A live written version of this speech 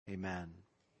Amen.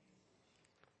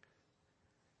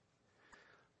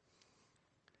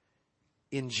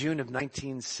 In June of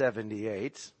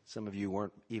 1978, some of you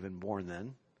weren't even born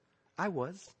then. I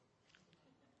was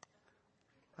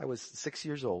 6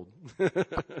 years old.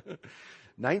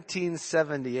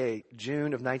 1978,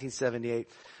 June of 1978,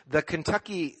 the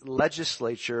Kentucky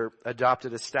legislature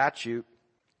adopted a statute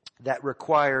that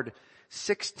required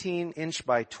 16-inch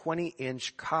by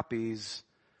 20-inch copies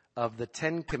of the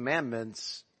Ten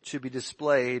Commandments to be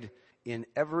displayed in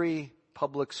every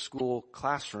public school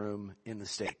classroom in the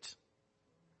state.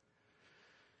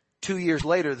 2 years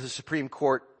later, the Supreme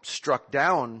Court struck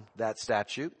down that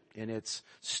statute in its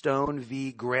Stone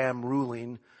v. Graham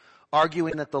ruling,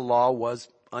 arguing that the law was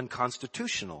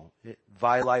unconstitutional. It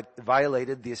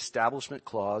violated the Establishment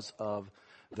Clause of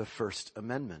the First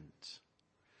Amendment.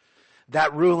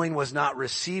 That ruling was not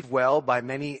received well by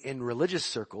many in religious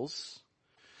circles.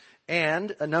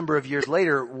 And a number of years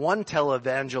later, one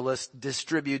televangelist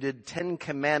distributed Ten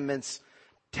Commandments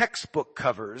textbook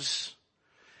covers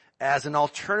as an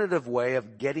alternative way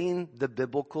of getting the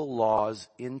biblical laws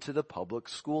into the public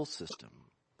school system.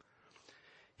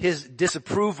 His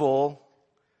disapproval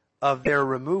of their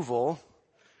removal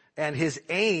and his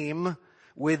aim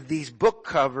with these book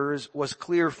covers was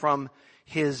clear from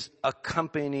his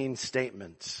accompanying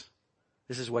statement.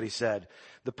 This is what he said.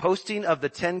 The posting of the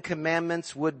Ten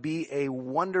Commandments would be a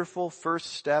wonderful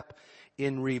first step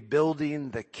in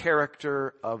rebuilding the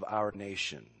character of our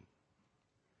nation.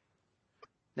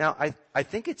 Now, I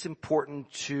think it's important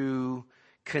to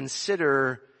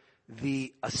consider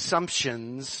the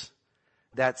assumptions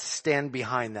that stand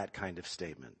behind that kind of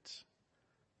statement.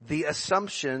 The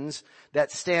assumptions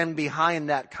that stand behind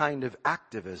that kind of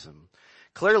activism.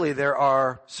 Clearly, there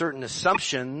are certain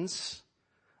assumptions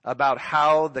about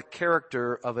how the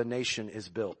character of a nation is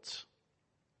built.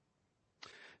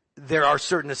 There are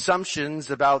certain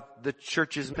assumptions about the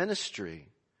church's ministry,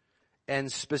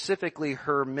 and specifically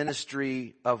her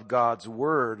ministry of God's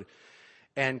Word.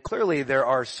 And clearly there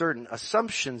are certain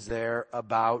assumptions there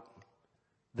about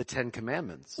the Ten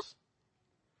Commandments.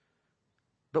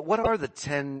 But what are the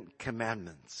Ten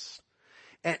Commandments?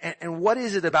 And what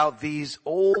is it about these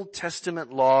Old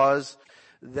Testament laws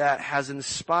that has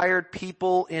inspired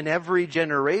people in every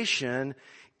generation,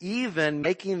 even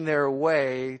making their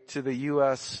way to the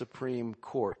U.S. Supreme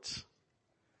Court?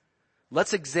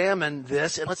 Let's examine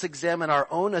this, and let's examine our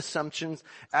own assumptions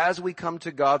as we come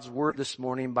to God's Word this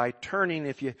morning by turning,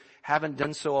 if you haven't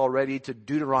done so already, to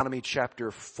Deuteronomy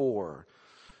chapter 4.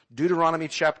 Deuteronomy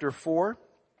chapter 4,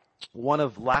 one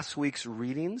of last week's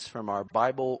readings from our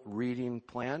Bible reading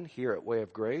plan here at Way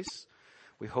of Grace.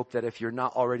 We hope that if you're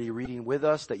not already reading with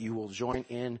us, that you will join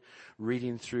in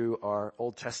reading through our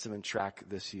Old Testament track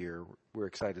this year. We're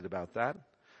excited about that.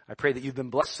 I pray that you've been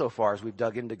blessed so far as we've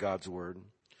dug into God's Word.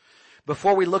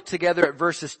 Before we look together at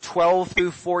verses 12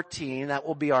 through 14, that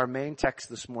will be our main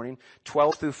text this morning,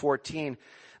 12 through 14,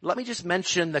 let me just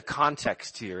mention the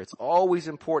context here. It's always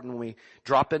important when we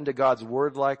drop into God's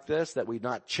Word like this that we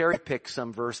not cherry pick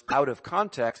some verse out of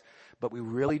context, but we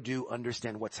really do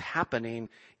understand what's happening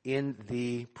in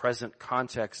the present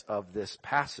context of this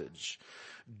passage.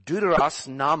 Deuteros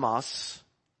nomos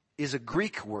is a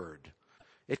Greek word.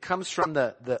 It comes from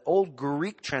the old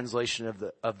Greek translation of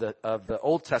the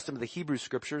Old Testament, the Hebrew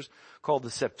Scriptures, called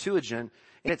the Septuagint,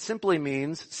 and it simply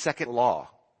means second law.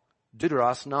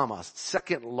 Deuteros nomos,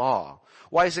 second law.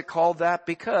 Why is it called that?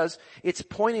 Because it's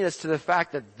pointing us to the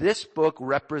fact that this book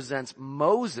represents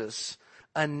Moses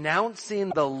announcing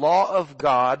the law of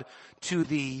God to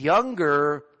the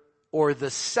younger or the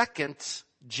second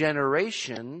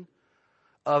generation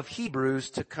of Hebrews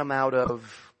to come out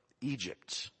of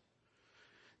Egypt.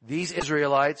 These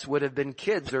Israelites would have been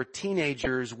kids or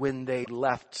teenagers when they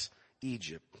left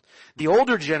Egypt. The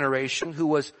older generation, who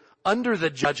was under the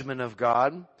judgment of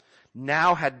God,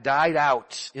 now had died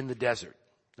out in the desert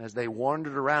as they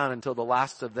wandered around until the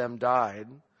last of them died.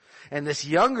 And this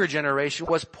younger generation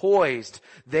was poised.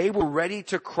 They were ready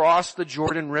to cross the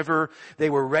Jordan River.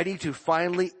 They were ready to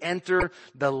finally enter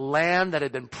the land that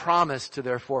had been promised to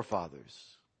their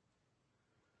forefathers.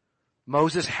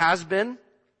 Moses has been,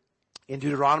 in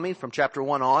Deuteronomy from chapter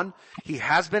 1 on, he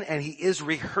has been and he is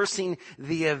rehearsing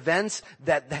the events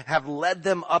that have led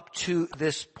them up to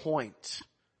this point.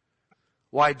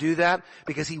 Why do that?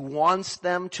 Because he wants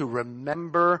them to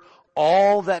remember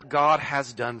all that God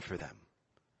has done for them.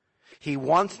 He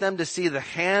wants them to see the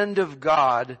hand of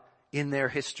God in their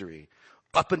history,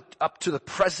 up to the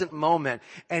present moment.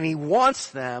 And he wants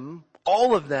them,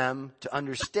 all of them, to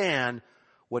understand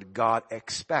what God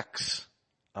expects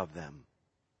of them.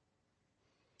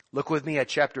 Look with me at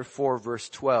chapter 4, verse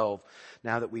 12.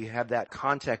 Now that we have that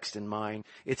context in mind,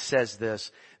 it says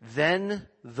this, "Then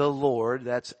the Lord,"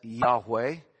 that's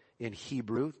Yahweh in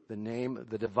Hebrew, the name,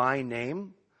 the divine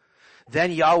name.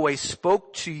 "Then Yahweh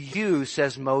spoke to you,"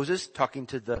 says Moses, talking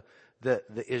to the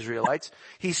Israelites.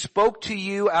 "He spoke to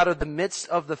you out of the midst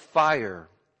of the fire.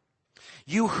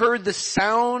 You heard the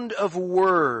sound of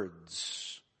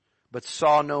words, but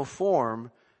saw no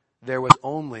form. There was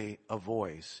only a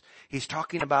voice." He's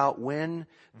talking about when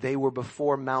they were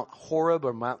before Mount Horeb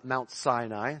or Mount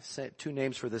Sinai, two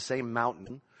names for the same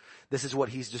mountain. This is what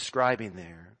he's describing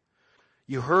there.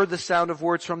 "You heard the sound of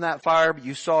words from that fire, but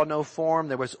you saw no form.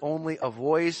 There was only a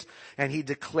voice. And he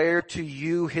declared to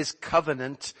you his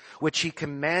covenant, which he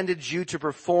commanded you to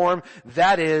perform.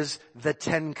 That is the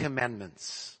 10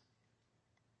 Commandments."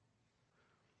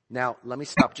 Now, let me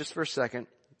stop just for a second.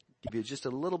 Give you just a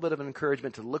little bit of an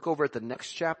encouragement to look over at the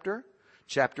next chapter,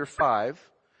 chapter 5.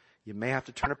 You may have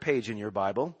to turn a page in your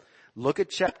Bible. Look at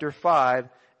chapter 5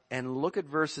 and look at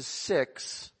verses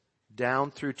 6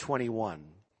 down through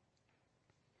 21.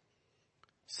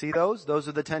 See those? Those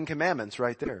are the 10 Commandments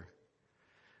right there.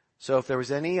 So if there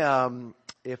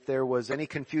was any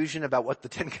confusion about what the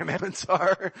 10 Commandments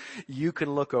are, you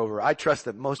can look over. I trust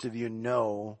that most of you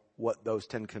know what those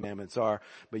 10 Commandments are,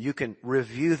 but you can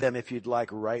review them if you'd like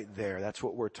right there. That's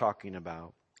what we're talking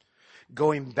about.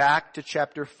 Going back to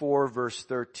chapter 4, verse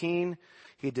 13,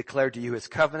 he declared to you his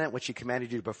covenant, which he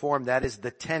commanded you to perform. That is the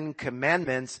 10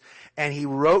 Commandments, and he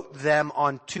wrote them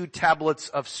on 2 tablets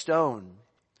of stone.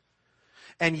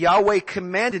 "And Yahweh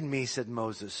commanded me," said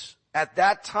Moses, "at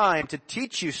that time to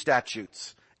teach you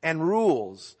statutes and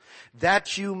rules,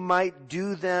 that you might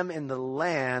do them in the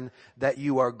land that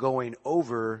you are going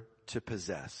over to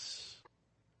possess."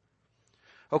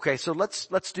 Okay, so let's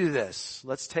do this.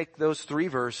 Let's take those 3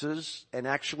 verses and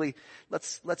actually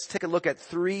let's take a look at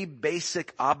 3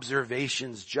 basic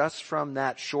observations just from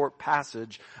that short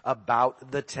passage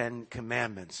about the 10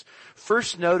 Commandments.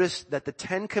 First, notice that the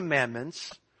 10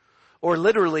 Commandments, or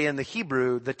literally in the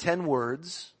Hebrew, the 10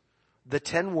 words,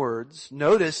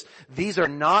 notice these are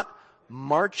not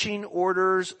marching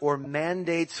orders or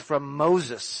mandates from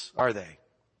Moses, are they?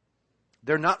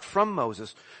 They're not from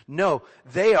Moses. No,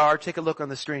 they are, take a look on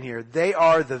the screen here, they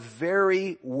are the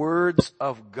very words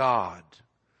of God.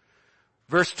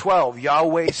 Verse 12,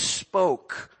 Yahweh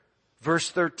spoke.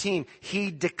 Verse 13, he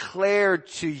declared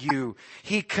to you.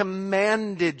 He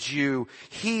commanded you.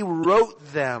 He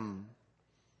wrote them.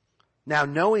 Now,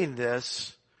 knowing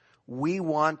this, we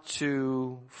want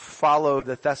to follow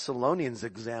the Thessalonians'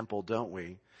 example, don't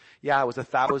we? Yeah, it was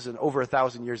over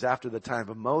 1,000 years after the time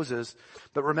of Moses.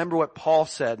 But remember what Paul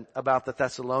said about the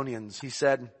Thessalonians. He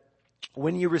said,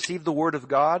 "When you received the word of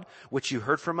God, which you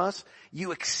heard from us,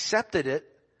 you accepted it,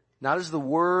 not as the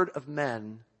word of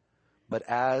men, but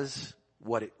as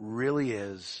what it really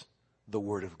is, the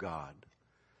word of God."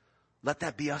 Let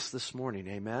that be us this morning,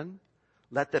 amen?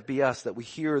 Let that be us, that we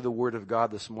hear the word of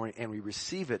God this morning and we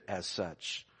receive it as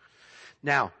such.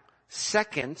 Now,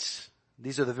 second,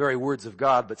 these are the very words of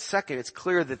God, but second, it's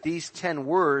clear that these 10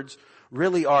 words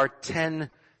really are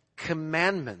 10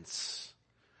 commandments.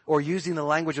 Or using the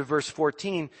language of verse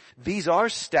 14, these are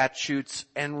statutes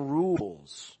and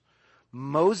rules.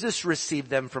 Moses received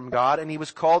them from God and he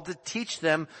was called to teach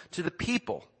them to the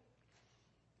people.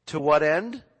 To what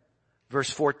end? Verse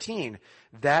 14,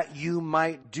 that you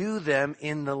might do them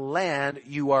in the land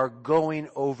you are going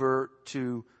over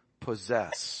to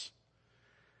possess.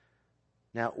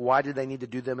 Now, why did they need to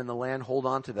do them in the land? Hold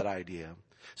on to that idea.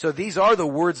 So these are the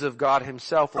words of God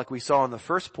himself, like we saw in the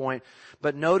first point,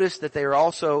 but notice that they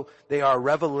are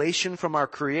revelation from our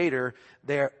Creator,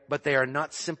 but they are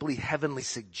not simply heavenly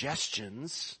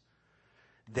suggestions.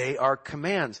 They are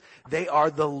commands. They are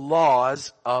the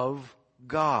laws of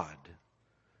God.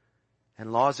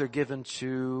 And laws are given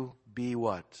to be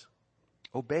what?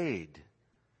 Obeyed.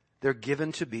 They're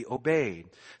given to be obeyed.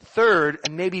 Third,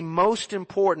 and maybe most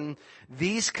important,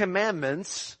 these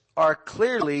commandments are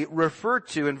clearly referred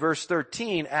to in verse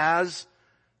 13 as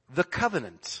the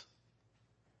covenant.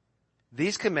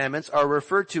 These commandments are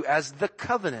referred to as the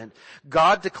covenant.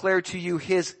 God declared to you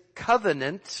his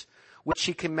covenant, which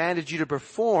he commanded you to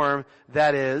perform.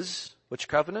 That is, which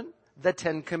covenant? The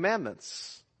 10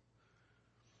 Commandments.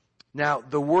 Now,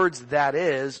 the words "that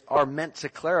is" are meant to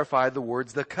clarify the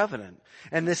words "the covenant."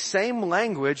 And this same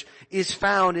language is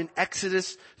found in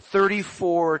Exodus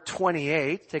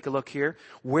 34:28. Take a look here,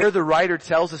 where the writer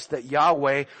tells us that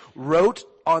Yahweh wrote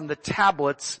on the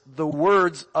tablets the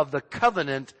words of the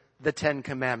covenant, the 10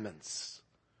 Commandments.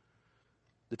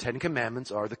 The 10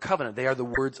 Commandments are the covenant. They are the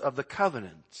words of the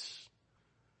covenant.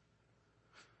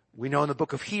 We know in the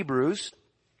book of Hebrews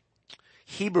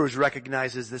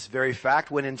recognizes this very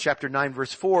fact when in chapter 9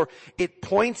 verse 4, it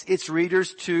points its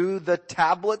readers to the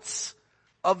tablets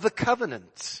of the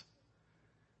covenant.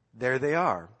 There they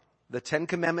are. The 10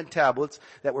 Commandment tablets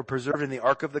that were preserved in the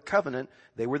Ark of the Covenant,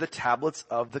 they were the tablets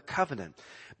of the covenant.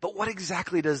 But what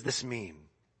exactly does this mean?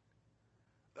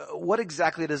 What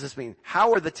exactly does this mean?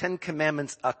 How are the 10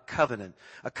 Commandments a covenant?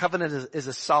 A covenant is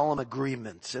a solemn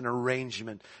agreement, an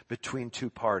arrangement between two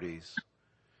parties.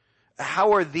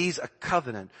 How are these a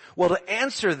covenant? Well, to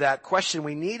answer that question,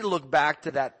 we need to look back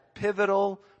to that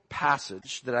pivotal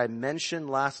passage that I mentioned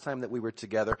last time that we were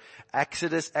together,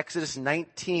 Exodus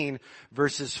 19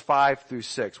 verses 5 through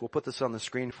 6. We'll put this on the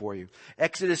screen for you.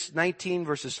 Exodus 19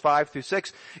 verses 5 through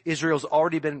 6. Israel's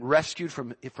already been rescued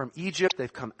from Egypt.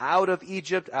 They've come out of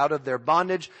Egypt, out of their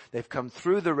bondage. They've come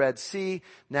through the Red Sea.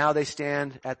 Now they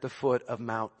stand at the foot of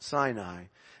Mount Sinai.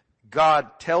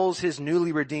 God tells his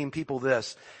newly redeemed people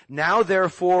this: "Now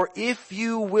therefore, if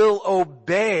you will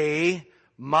obey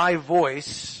my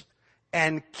voice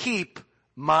and keep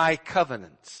my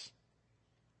covenants,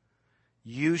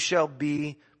 you shall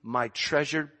be my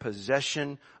treasured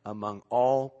possession among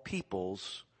all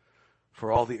peoples,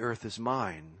 for all the earth is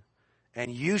mine.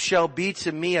 And you shall be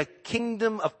to me a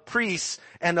kingdom of priests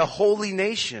and a holy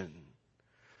nation."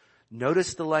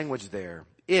 Notice the language there.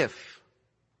 If,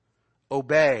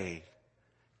 obey,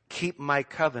 keep my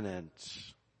covenant,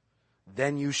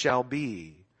 then you shall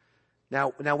be.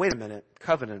 Now wait a minute.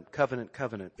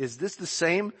 Covenant. Is this the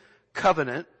same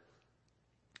covenant,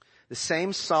 the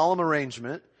same solemn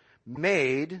arrangement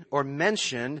made or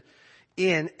mentioned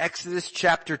in Exodus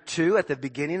chapter 2, at the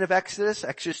beginning of Exodus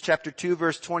chapter 2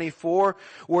 verse 24,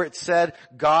 where it said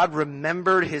God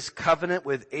remembered his covenant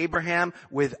with Abraham,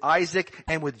 with Isaac,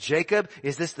 and with Jacob?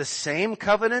 Is this the same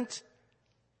covenant?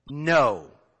 No,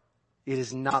 it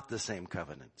is not the same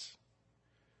covenant.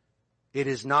 It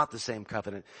is not the same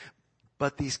covenant.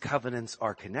 But these covenants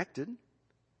are connected.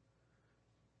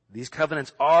 These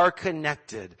covenants are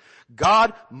connected.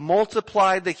 God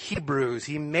multiplied the Hebrews.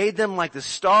 He made them like the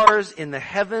stars in the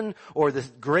heaven or the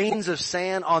grains of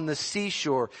sand on the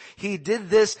seashore. He did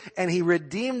this and he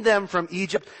redeemed them from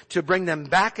Egypt to bring them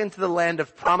back into the land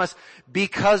of promise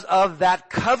because of that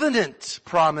covenant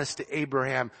promise to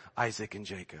Abraham, Isaac, and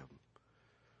Jacob.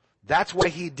 That's why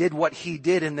he did what he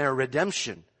did in their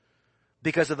redemption,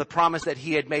 because of the promise that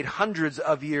he had made hundreds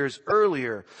of years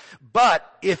earlier. But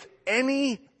if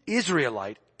any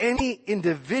Israelite, any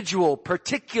individual,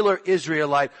 particular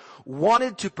Israelite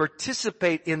wanted to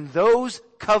participate in those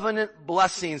covenant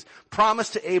blessings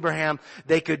promised to Abraham,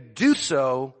 they could do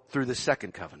so through the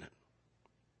second covenant.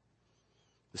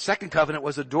 The second covenant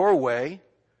was a doorway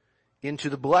into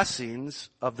the blessings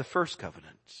of the first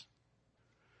covenant.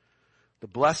 The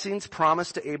blessings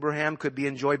promised to Abraham could be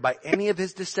enjoyed by any of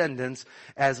his descendants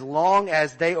as long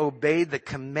as they obeyed the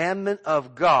commandment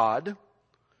of God,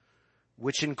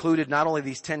 which included not only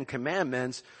these 10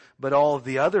 commandments, but all of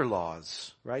the other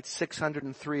laws, right?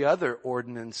 603 other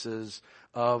ordinances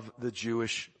of the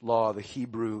Jewish law, the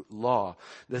Hebrew law.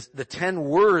 The 10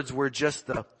 words were just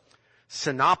the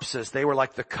synopsis. They were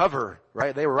like the cover,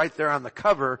 right? They were right there on the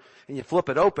cover, and you flip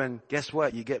it open, guess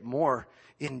what? You get more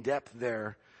in depth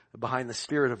there behind the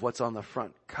spirit of what's on the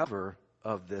front cover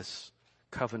of this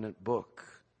covenant book.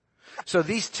 So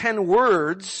these 10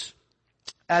 words,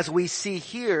 as we see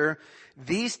here,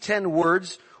 these 10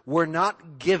 words were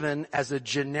not given as a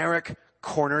generic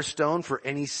cornerstone for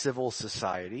any civil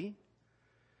society.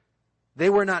 They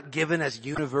were not given as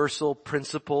universal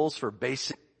principles for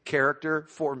basic character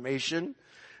formation.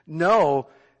 No,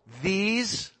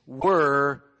 these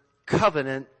were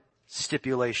covenant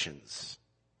stipulations.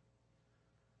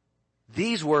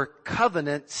 These were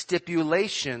covenant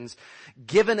stipulations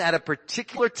given at a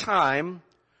particular time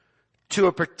to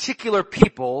a particular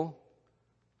people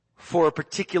for a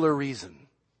particular reason.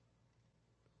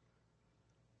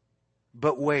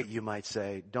 But wait, you might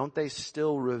say, don't they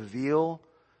still reveal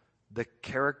the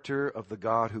character of the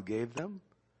God who gave them?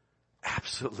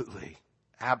 Absolutely.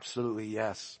 Absolutely,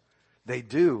 yes. They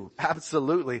do.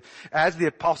 Absolutely. As the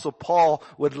Apostle Paul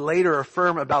would later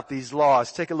affirm about these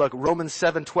laws. Take a look. Romans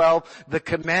 7:12. The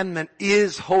commandment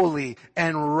is holy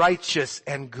and righteous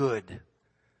and good.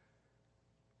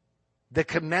 The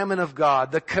commandment of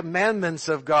God, the commandments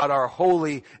of God are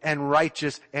holy and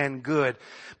righteous and good.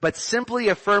 But simply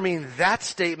affirming that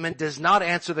statement does not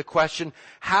answer the question,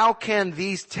 how can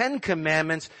these 10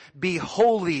 commandments be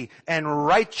holy and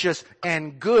righteous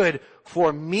and good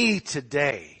for me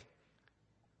today?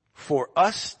 For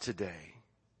us today?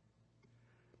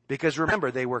 Because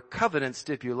remember, they were covenant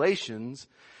stipulations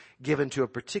given to a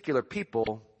particular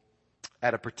people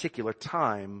at a particular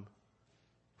time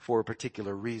for a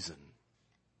particular reason.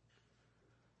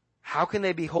 How can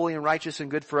they be holy and righteous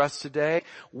and good for us today?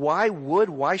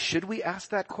 Why should we ask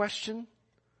that question?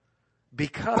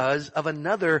 Because of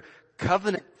another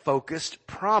covenant-focused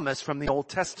promise from the Old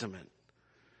Testament.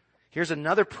 Here's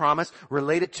another promise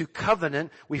related to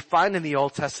covenant we find in the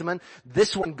Old Testament.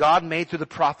 This one God made through the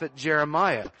prophet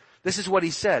Jeremiah. This is what he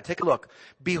said. Take a look.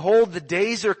 Behold, the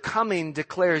days are coming,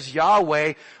 declares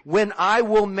Yahweh, when I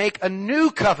will make a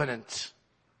new covenant.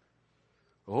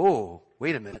 Oh,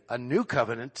 wait a minute. A new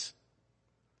covenant?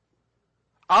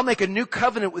 I'll make a new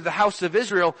covenant with the house of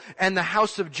Israel and the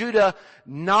house of Judah,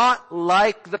 not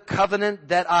like the covenant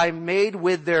that I made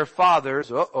with their fathers.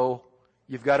 Uh-oh.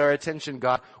 You've got our attention,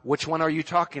 God. Which one are you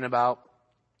talking about?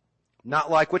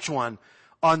 Not like which one?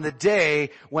 On the day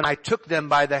when I took them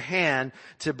by the hand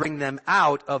to bring them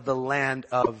out of the land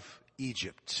of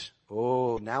Egypt.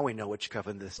 Oh, now we know which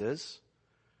covenant this is.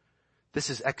 This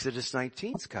is Exodus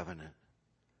 19's covenant.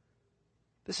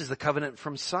 This is the covenant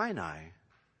from Sinai.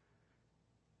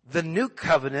 The new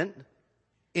covenant,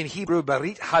 in Hebrew,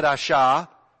 Barit Hadashah,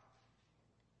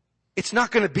 it's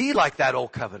not going to be like that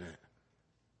old covenant,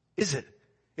 is it?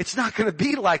 It's not going to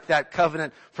be like that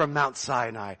covenant from Mount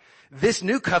Sinai. This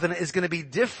new covenant is going to be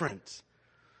different.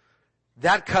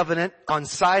 That covenant on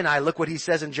Sinai, look what he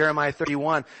says in Jeremiah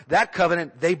 31. That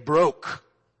covenant, they broke.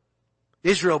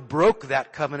 Israel broke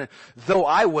that covenant. Though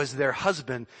I was their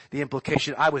husband, the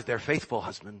implication, I was their faithful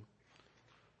husband.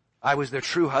 I was their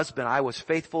true husband. I was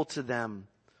faithful to them,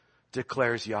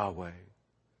 declares Yahweh.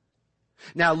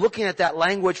 Now, looking at that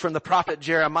language from the prophet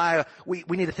Jeremiah, we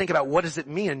need to think about what does it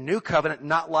mean, a new covenant,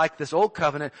 not like this old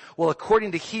covenant. Well,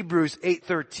 according to Hebrews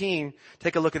 8:13,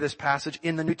 take a look at this passage.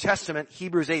 In the New Testament,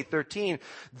 Hebrews 8:13,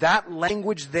 that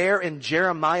language there in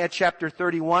Jeremiah chapter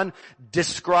 31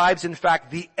 describes, in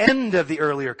fact, the end of the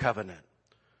earlier covenant.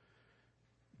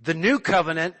 The new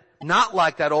covenant, not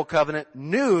like that old covenant,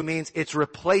 new means it's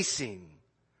replacing.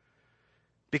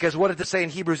 Because what did it say in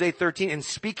Hebrews 8:13? In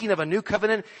speaking of a new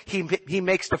covenant, he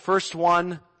makes the first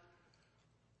one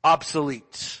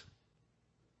obsolete.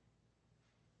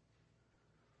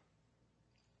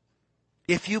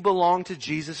 If you belong to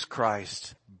Jesus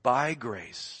Christ by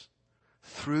grace,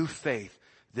 through faith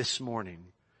this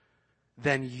morning,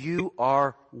 then you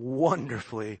are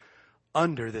wonderfully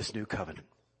under this new covenant.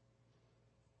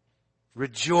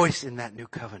 Rejoice in that new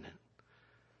covenant.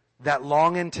 That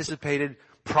long anticipated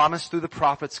promised through the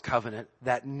prophet's covenant,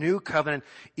 that new covenant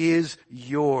is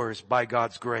yours by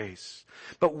God's grace.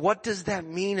 But what does that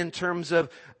mean in terms of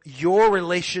your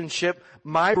relationship,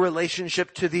 my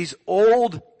relationship to these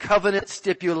old covenant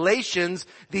stipulations,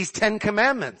 these 10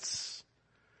 commandments?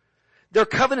 They're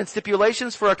covenant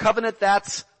stipulations for a covenant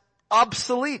that's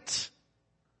obsolete,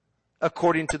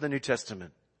 according to the New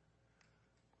Testament.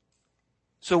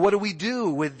 So what do we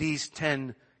do with these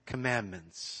 10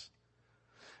 commandments?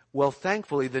 Well,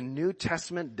 thankfully, the New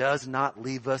Testament does not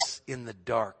leave us in the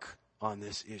dark on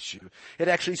this issue. It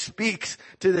actually speaks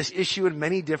to this issue in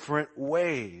many different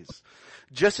ways.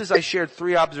 Just as I shared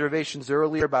 3 observations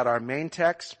earlier about our main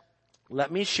text,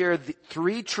 let me share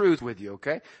 3 truths with you,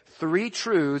 okay? 3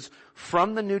 truths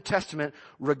from the New Testament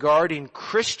regarding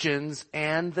Christians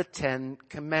and the 10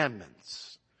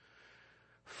 commandments.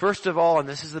 First of all, and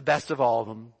this is the best of all of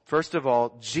them, first of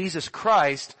all, Jesus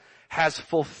Christ has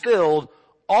fulfilled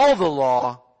all the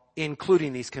law,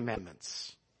 including these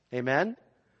commandments. Amen?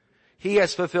 He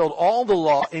has fulfilled all the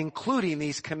law, including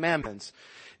these commandments.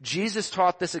 Jesus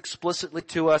taught this explicitly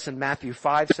to us in Matthew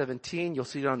 5:17. You'll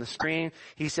see it on the screen.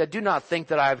 He said, "Do not think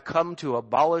that I have come to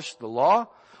abolish the law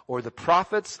or the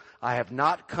prophets. I have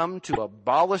not come to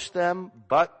abolish them,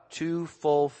 but to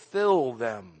fulfill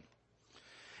them."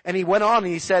 And he went on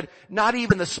and he said, not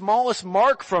even the smallest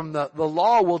mark from the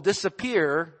law will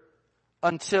disappear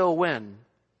until when?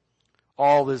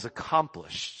 All is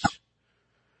accomplished.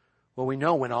 Well, we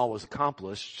know when all was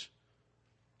accomplished,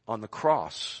 on the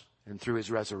cross and through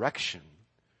his resurrection.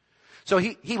 So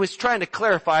he was trying to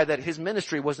clarify that his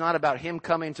ministry was not about him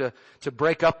coming to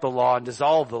break up the law and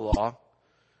dissolve the law.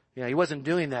 You know, he wasn't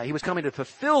doing that. He was coming to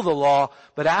fulfill the law,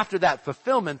 but after that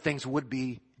fulfillment, things would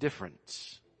be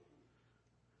different.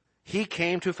 He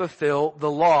came to fulfill the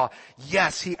law.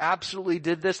 Yes, he absolutely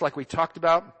did this, like we talked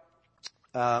about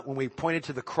when we pointed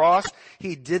to the cross.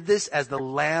 He did this as the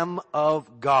Lamb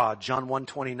of God, John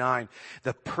 1:29,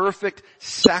 the perfect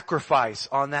sacrifice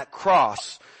on that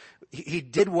cross. He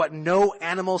did what no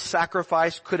animal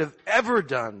sacrifice could have ever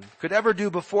done, could ever do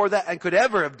before that, and could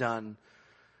ever have done.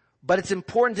 But it's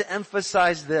important to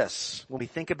emphasize this when we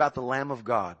think about the Lamb of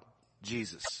God,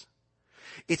 Jesus.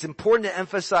 It's important to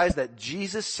emphasize that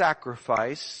Jesus'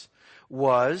 sacrifice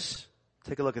was,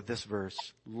 take a look at this verse,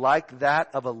 like that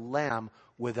of a lamb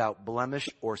without blemish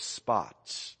or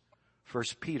spots. 1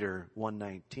 Peter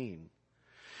 1:19.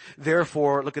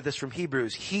 Therefore, look at this from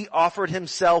Hebrews. He offered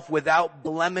himself without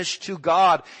blemish to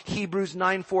God. Hebrews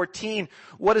 9:14.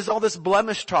 What is all this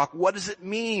blemish talk? What does it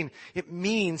mean? It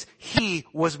means he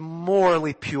was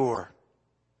morally pure.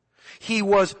 He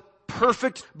was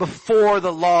perfect before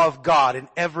the law of God in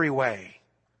every way.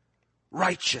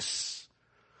 Righteous.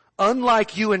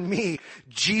 Unlike you and me,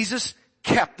 Jesus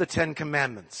kept the 10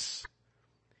 Commandments.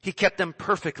 He kept them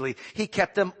perfectly. He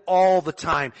kept them all the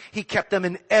time. He kept them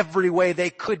in every way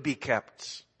they could be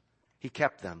kept. He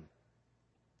kept them.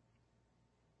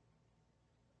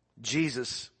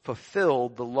 Jesus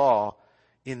fulfilled the law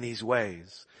in these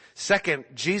ways. Second,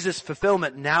 Jesus'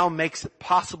 fulfillment now makes it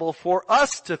possible for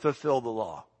us to fulfill the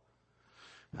law.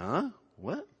 Huh?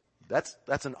 What?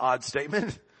 That's an odd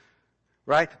statement.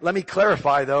 Right? Let me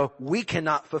clarify though, we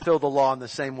cannot fulfill the law in the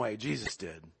same way Jesus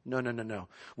did. No.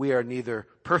 We are neither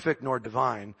perfect nor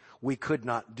divine. We could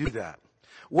not do that.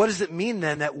 What does it mean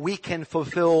then that we can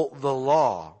fulfill the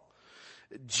law?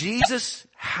 Jesus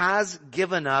has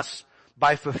given us,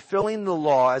 by fulfilling the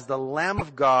law as the Lamb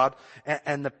of God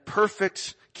and the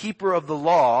perfect keeper of the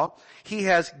law, He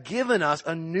has given us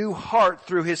a new heart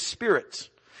through His Spirit.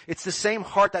 It's the same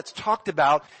heart that's talked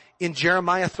about in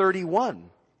Jeremiah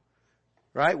 31.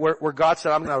 Right? Where God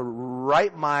said, I'm going to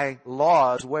write my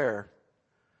laws where?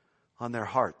 On their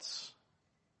hearts.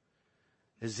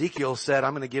 Ezekiel said,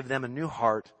 I'm going to give them a new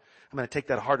heart. I'm going to take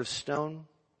that heart of stone.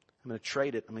 I'm going to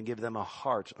trade it. I'm going to give them a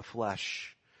heart of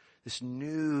flesh. This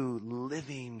new,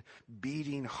 living,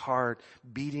 beating heart,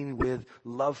 beating with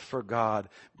love for God,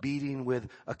 beating with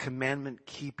a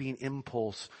commandment-keeping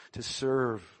impulse to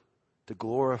serve, to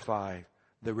glorify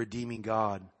the redeeming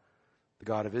God, the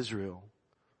God of Israel.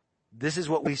 This is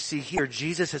what we see here.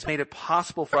 Jesus has made it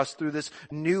possible for us through this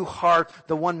new heart,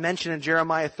 the one mentioned in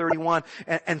Jeremiah 31.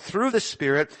 And through the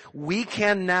Spirit, we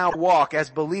can now walk as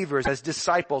believers, as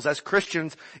disciples, as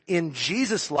Christians in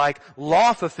Jesus-like,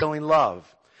 law-fulfilling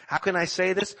love. How can I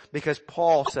say this? Because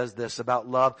Paul says this about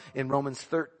love in Romans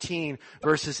 13,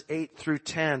 verses 8 through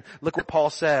 10. Look what Paul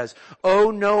says.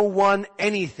 Owe no one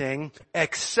anything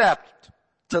except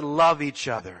to love each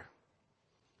other.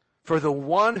 For the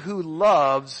one who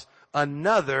loves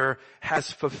another has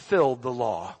fulfilled the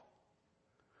law.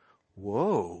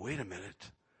 Whoa, wait a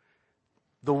minute.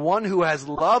 The one who has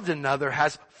loved another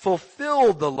has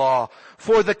fulfilled the law.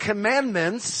 For the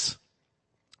commandments,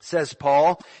 says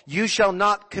Paul, you shall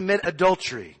not commit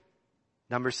adultery.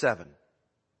 Number 7.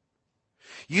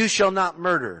 You shall not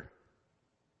murder.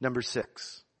 Number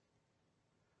 6.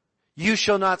 You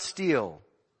shall not steal.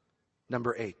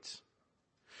 Number 8.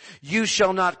 You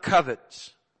shall not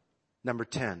covet. Number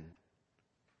 10.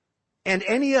 And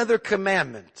any other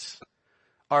commandments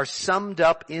are summed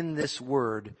up in this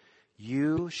word,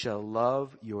 you shall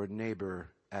love your neighbor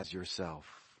as yourself.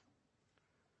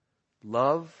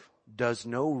 Love does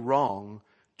no wrong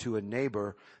to a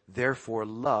neighbor, therefore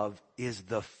love is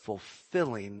the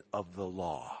fulfilling of the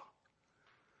law.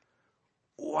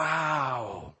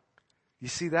 Wow. You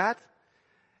see that?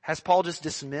 Has Paul just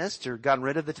dismissed or gotten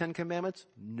rid of the 10 Commandments?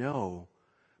 No.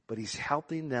 But he's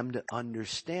helping them to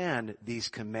understand these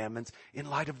commandments in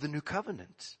light of the new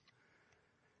covenant.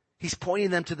 He's pointing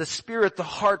them to the Spirit, the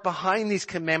heart behind these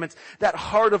commandments, that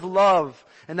heart of love,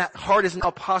 and that heart is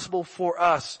now possible for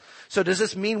us. So does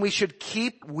this mean we should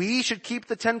keep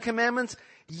the 10 Commandments?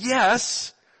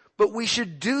 Yes, but we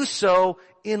should do so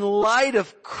in light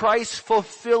of Christ's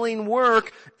fulfilling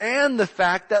work and the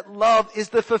fact that love is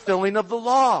the fulfilling of the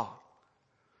law.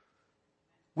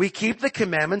 We keep the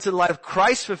commandments in light of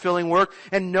Christ's fulfilling work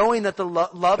and knowing that the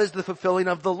love is the fulfilling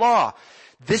of the law.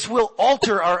 This will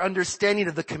alter our understanding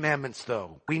of the commandments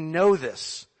though. We know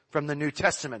this from the New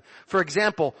Testament. For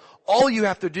example, all you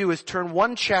have to do is turn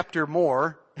one chapter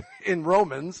more in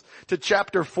Romans to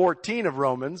chapter 14 of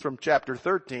Romans from chapter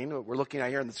 13, what we're looking at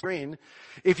here on the screen.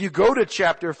 If you go to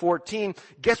chapter 14,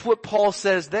 guess what Paul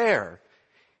says there?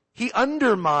 He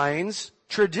undermines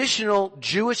traditional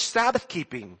Jewish Sabbath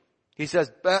keeping. He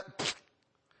says,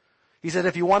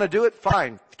 if you want to do it,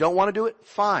 fine. If you don't want to do it,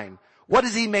 fine. What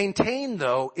does he maintain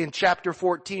though in chapter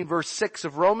 14 verse 6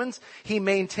 of Romans? He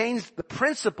maintains the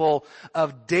principle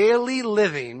of daily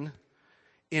living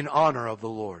in honor of the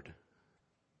Lord.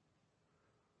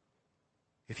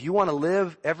 If you want to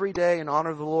live every day in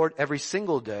honor of the Lord, every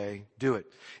single day, do it.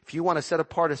 If you want to set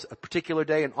apart a particular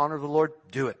day in honor of the Lord,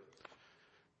 do it.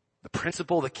 The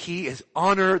principle, the key is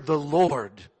honor the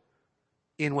Lord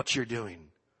in what you're doing.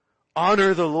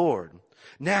 Honor the Lord.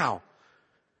 Now,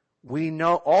 We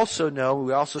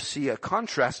also see a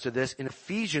contrast to this in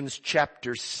Ephesians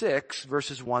chapter 6,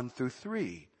 verses 1 through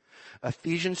 3.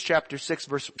 Ephesians chapter 6,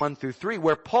 verse 1 through 3,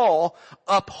 where Paul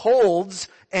upholds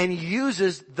and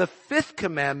uses the fifth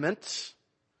commandment,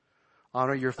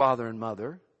 honor your father and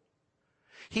mother.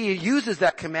 He uses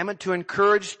that commandment to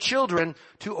encourage children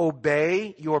to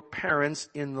obey your parents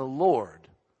in the Lord.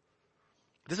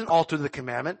 It doesn't alter the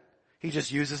commandment. He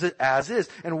just uses it as is.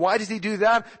 And why does he do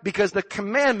that? Because the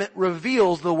commandment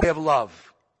reveals the way of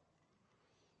love.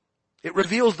 It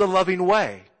reveals the loving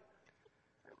way.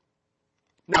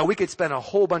 Now, we could spend a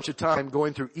whole bunch of time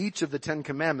going through each of the 10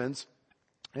 commandments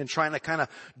and trying to kind of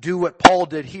do what Paul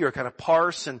did here, kind of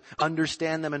parse and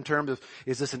understand them in terms of,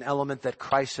 is this an element that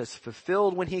Christ has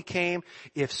fulfilled when he came?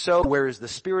 If so, where is the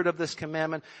spirit of this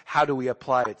commandment? How do we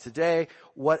apply it today?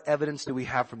 What evidence do we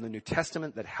have from the New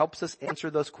Testament that helps us answer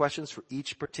those questions for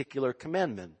each particular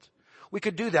commandment? We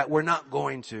could do that. We're not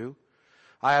going to.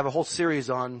 I have a whole series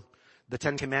on the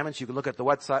 10 Commandments. You can look at the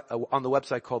website, on the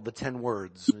website called The 10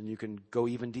 Words, and you can go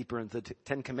even deeper into the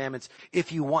 10 Commandments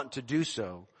if you want to do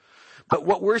so. But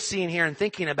what we're seeing here and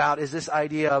thinking about is this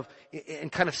idea of, in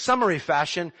kind of summary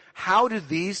fashion, how do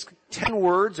these 10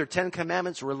 words or 10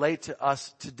 commandments relate to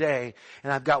us today?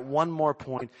 And I've got one more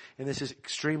point, and this is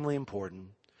extremely important.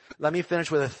 Let me finish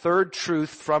with a third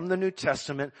truth from the New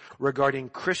Testament regarding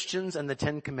Christians and the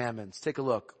 10 Commandments. Take a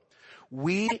look.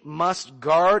 We must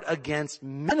guard against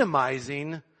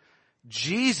minimizing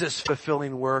Jesus'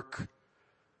 fulfilling work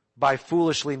by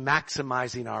foolishly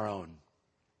maximizing our own.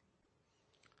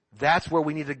 That's where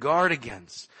we need to guard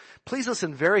against. Please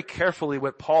listen very carefully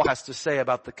what Paul has to say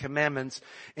about the commandments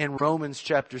in Romans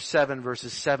chapter 7,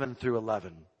 verses 7 through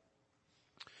 11.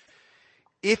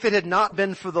 If it had not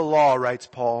been for the law, writes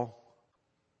Paul,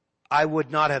 I would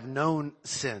not have known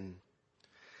sin.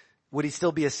 Would he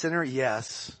still be a sinner?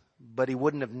 Yes, but he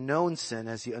wouldn't have known sin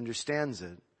as he understands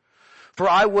it. For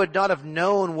I would not have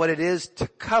known what it is to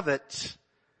covet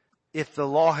if the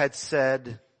law had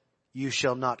said, you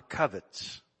shall not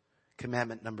covet.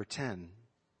 Commandment number 10.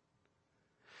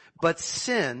 But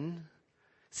sin,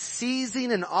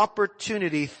 seizing an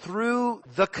opportunity through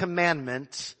the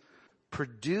commandment,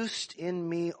 produced in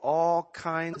me all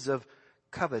kinds of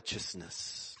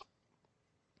covetousness.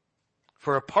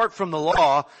 For apart from the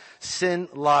law, sin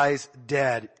lies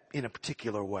dead in a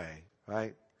particular way,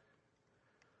 right?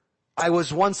 I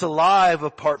was once alive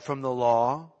apart from the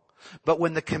law, but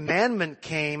when the commandment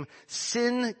came,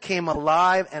 sin came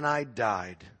alive and I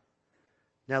died.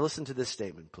 Now listen to this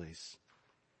statement, please.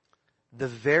 The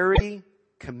very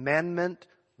commandment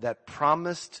that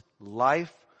promised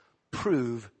life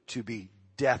proved to be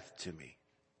death to me.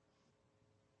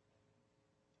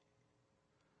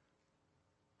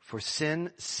 For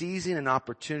sin, seizing an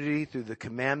opportunity through the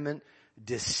commandment,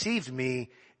 deceived me,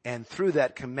 and through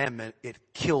that commandment, it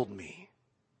killed me.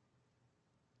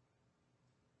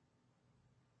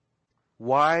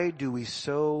 Why do we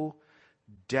so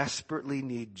desperately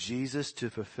need Jesus to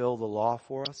fulfill the law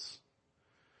for us?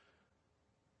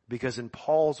 Because in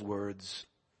Paul's words,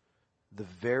 the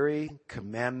very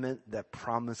commandment that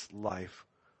promised life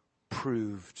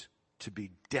proved to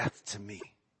be death to me.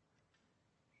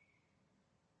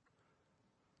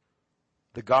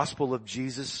 The gospel of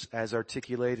Jesus, as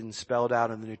articulated and spelled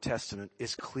out in the New Testament,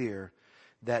 is clear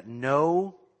that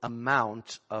no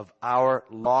amount of our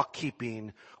law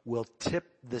keeping will tip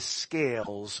the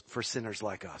scales for sinners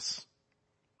like us.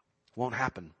 Won't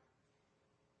happen.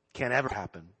 Can't ever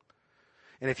happen.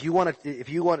 And if you want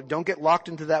to, don't get locked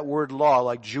into that word law,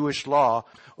 like Jewish law.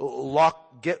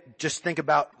 Just think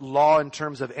about law in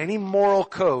terms of any moral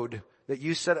code that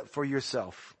you set up for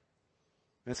yourself.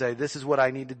 And say, this is what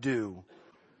I need to do.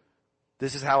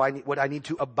 This is what I need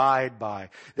to abide by.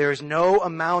 There is no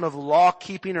amount of law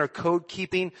keeping or code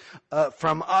keeping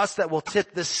from us that will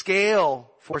tip the scale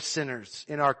for sinners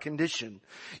in our condition.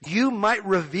 You might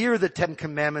revere the 10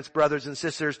 Commandments, brothers and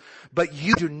sisters, but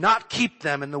you do not keep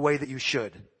them in the way that you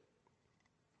should.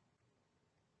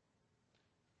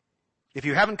 If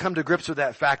you haven't come to grips with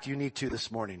that fact, you need to this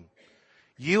morning.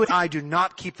 You and I do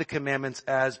not keep the commandments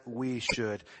as we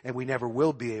should, and we never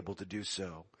will be able to do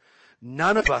so.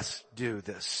 None of us do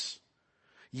this.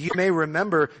 You may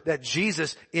remember that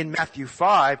Jesus in Matthew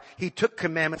 5, he took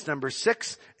commandments number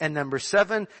 6 and number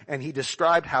 7, and he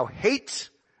described how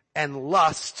hate and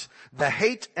lust, the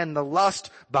hate and the lust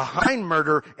behind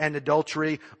murder and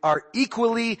adultery, are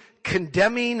equally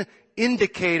condemning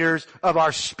indicators of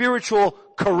our spiritual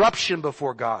corruption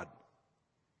before God.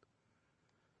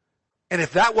 And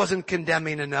if that wasn't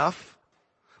condemning enough,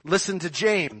 listen to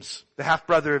James, the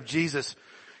half-brother of Jesus.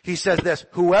 He says this,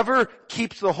 whoever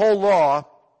keeps the whole law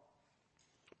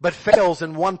but fails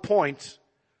in one point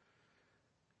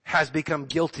has become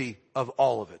guilty of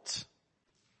all of it.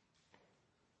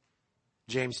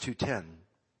 James 2:10.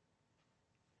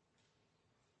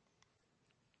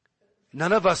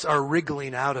 None of us are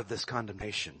wriggling out of this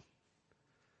condemnation.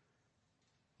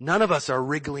 None of us are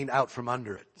wriggling out from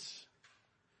under it.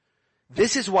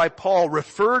 This is why Paul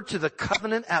referred to the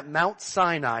covenant at Mount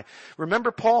Sinai.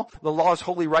 Remember, Paul, the law is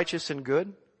holy, righteous, and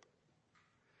good?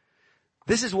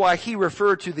 This is why he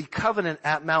referred to the covenant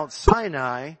at Mount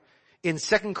Sinai in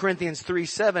 2 Corinthians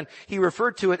 3:7. He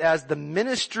referred to it as the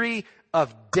ministry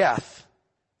of death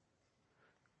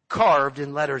carved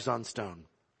in letters on stone.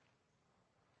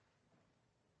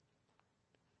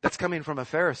 That's coming from a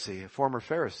Pharisee, a former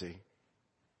Pharisee.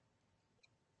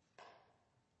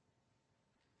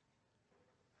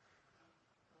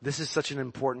 This is such an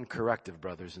important corrective,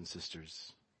 brothers and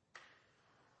sisters.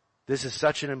 This is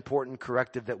such an important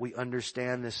corrective that we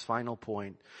understand this final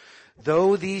point.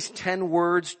 Though these 10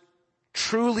 words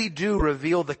truly do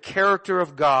reveal the character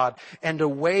of God and a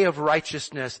way of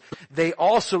righteousness, they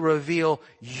also reveal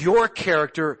your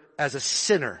character as a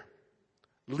sinner,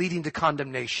 leading to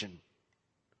condemnation.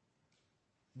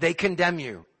 They condemn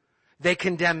you. They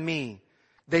condemn me.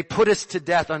 They put us to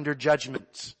death under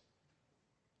judgment.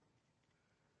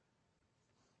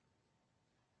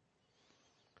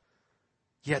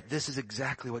 Yet this is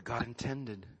exactly what God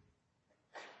intended.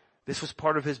 This was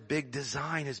part of His big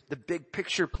design, the big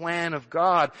picture plan of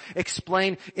God,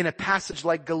 explained in a passage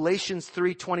like Galatians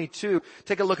 3:22.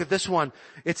 Take a look at this one.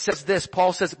 It says this,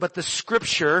 Paul says, but the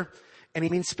Scripture, and he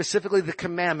means specifically the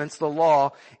commandments, the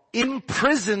law,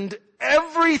 imprisoned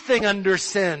everything under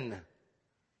sin,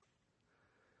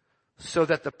 so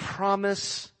that the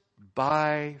promise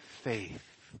by faith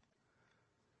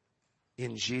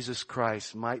in Jesus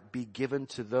Christ might be given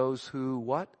to those who,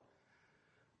 what?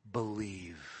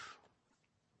 Believe.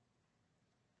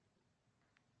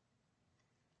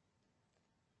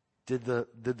 Did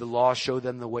the law show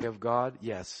them the way of God?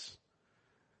 Yes.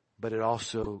 But it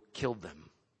also killed them.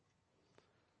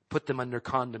 Put them under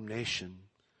condemnation.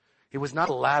 It was not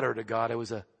a ladder to God. It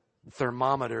was a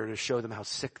thermometer to show them how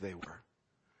sick they were.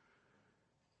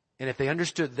 And if they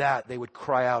understood that, they would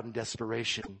cry out in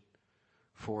desperation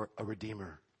for a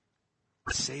Redeemer,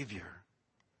 a Savior.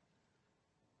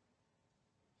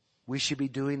 We should be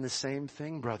doing the same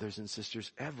thing, brothers and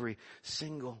sisters, every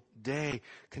single day,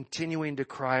 continuing to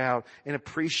cry out and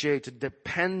appreciate, to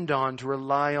depend on, to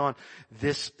rely on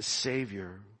this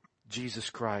Savior, Jesus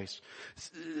Christ.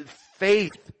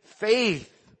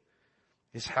 Faith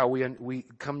is how we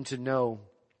come to know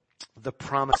the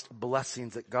promised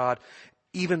blessings that God,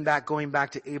 even going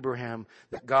back to Abraham,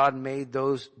 that God made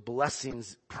those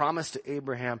blessings promised to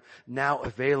Abraham now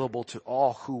available to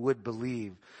all who would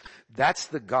believe. That's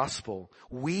the gospel.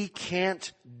 We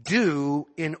can't do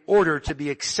in order to be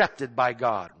accepted by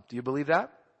God. Do you believe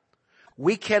that?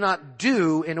 We cannot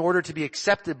do in order to be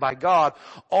accepted by God.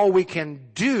 All we can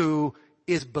do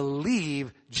is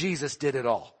believe Jesus did it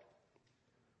all.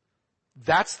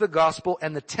 That's the gospel,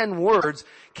 and the 10 words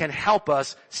can help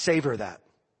us savor that.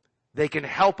 They can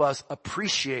help us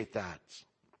appreciate that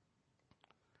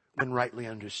when rightly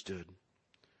understood.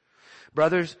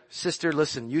 Brothers, sister,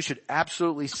 listen, you should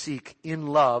absolutely seek in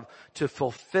love to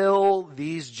fulfill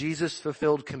these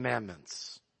Jesus-fulfilled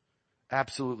commandments.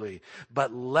 Absolutely.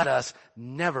 But let us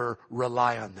never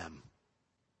rely on them.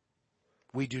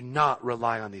 We do not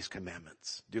rely on these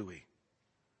commandments, do we?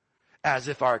 As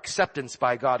if our acceptance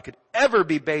by God could ever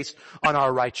be based on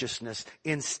our righteousness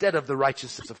instead of the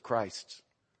righteousness of Christ.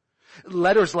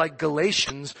 Letters like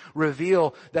Galatians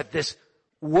reveal that this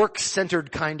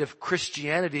work-centered kind of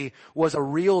Christianity was a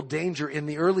real danger in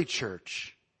the early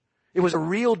church. It was a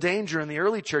real danger in the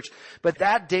early church, but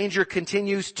that danger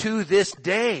continues to this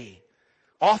day,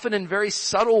 often in very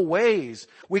subtle ways.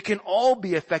 We can all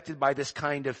be affected by this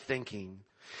kind of thinking.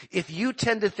 If you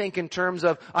tend to think in terms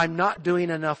of, I'm not doing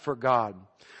enough for God,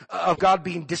 of God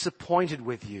being disappointed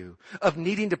with you, of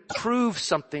needing to prove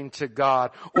something to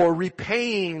God, or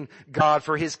repaying God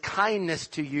for His kindness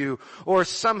to you, or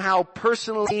somehow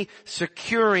personally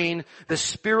securing the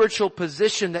spiritual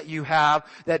position that you have,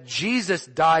 that Jesus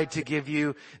died to give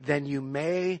you, then you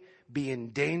may be in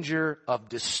danger of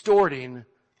distorting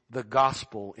the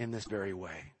gospel in this very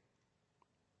way.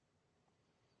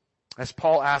 As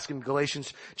Paul asked in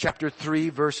Galatians chapter 3,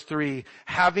 verse 3,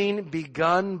 having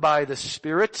begun by the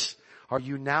Spirit, are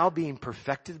you now being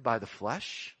perfected by the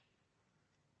flesh?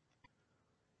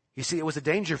 You see, it was a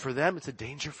danger for them. It's a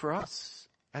danger for us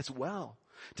as well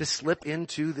to slip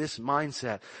into this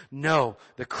mindset. No,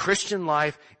 the Christian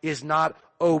life is not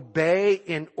obey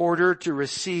in order to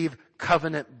receive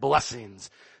covenant blessings.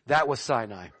 That was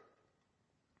Sinai.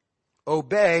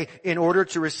 Obey in order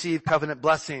to receive covenant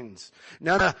blessings.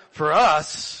 Now, for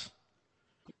us,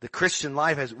 the Christian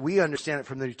life as we understand it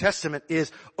from the New Testament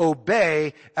is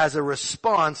obey as a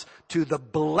response to the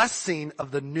blessing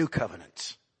of the new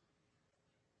covenant.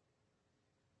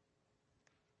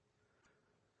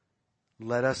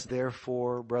 Let us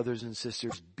therefore, brothers and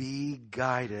sisters, be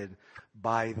guided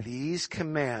by these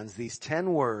commands, these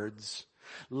 10 words.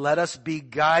 Let us be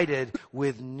guided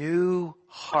with new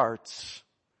hearts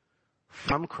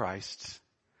from Christ,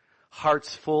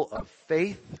 hearts full of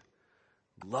faith,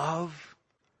 love,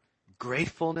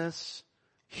 gratefulness,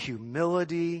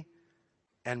 humility,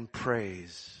 and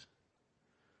praise.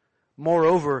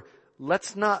 Moreover,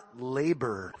 let's not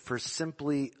labor for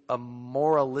simply a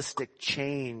moralistic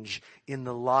change in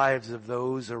the lives of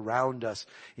those around us,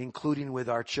 including with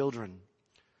our children.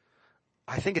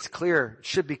 I think it's clear, it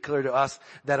should be clear to us,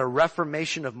 that a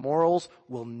reformation of morals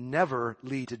will never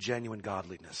lead to genuine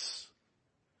godliness.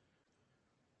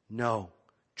 No,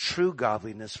 true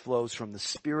godliness flows from the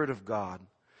Spirit of God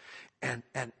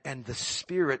and the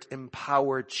Spirit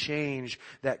empowered change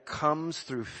that comes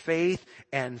through faith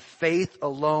and faith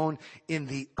alone in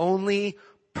the only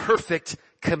perfect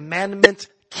commandment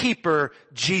keeper,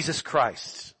 Jesus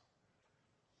Christ.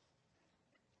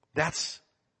 That's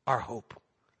our hope.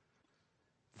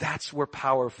 That's where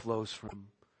power flows from.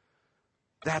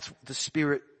 That's what the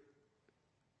Spirit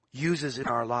uses in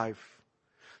our life.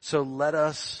 So let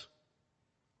us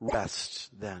rest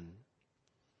then.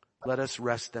 Let us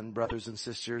rest then, brothers and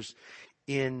sisters,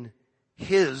 in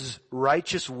His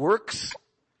righteous works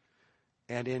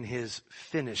and in His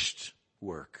finished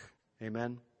work.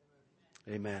 Amen?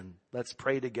 Amen. Let's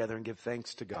pray together and give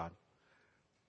thanks to God.